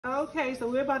Okay, so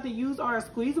we're about to use our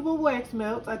squeezable wax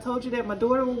melts. I told you that my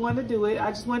daughter would want to do it.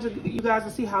 I just wanted you guys to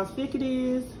see how thick it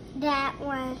is. That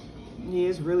one. Yeah,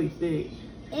 it's really thick.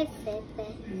 It's thick.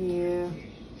 Yeah.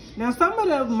 Now some of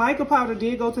the mica powder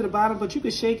did go to the bottom, but you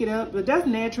could shake it up. But that's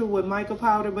natural with mica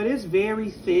powder, but it's very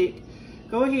thick.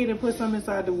 Go ahead and put some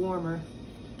inside the warmer.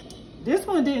 This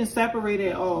one didn't separate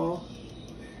at all.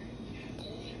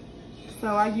 So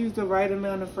I used the right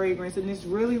amount of fragrance, and it's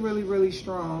really, really, really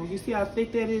strong. You see how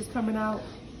thick that is coming out?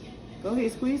 Go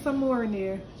ahead, squeeze some more in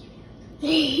there.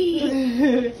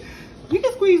 You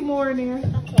can squeeze more in there.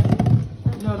 Okay.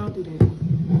 No, don't do that.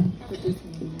 Put this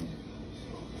in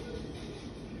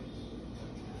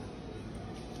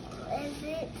there. Is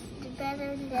it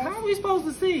better than this? How are we supposed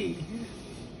to see?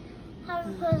 How are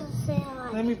we supposed to say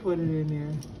like? Let me put it in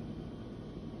there.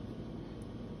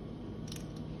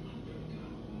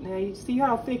 Now you see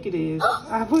how thick it is.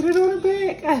 I put it on the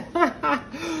back.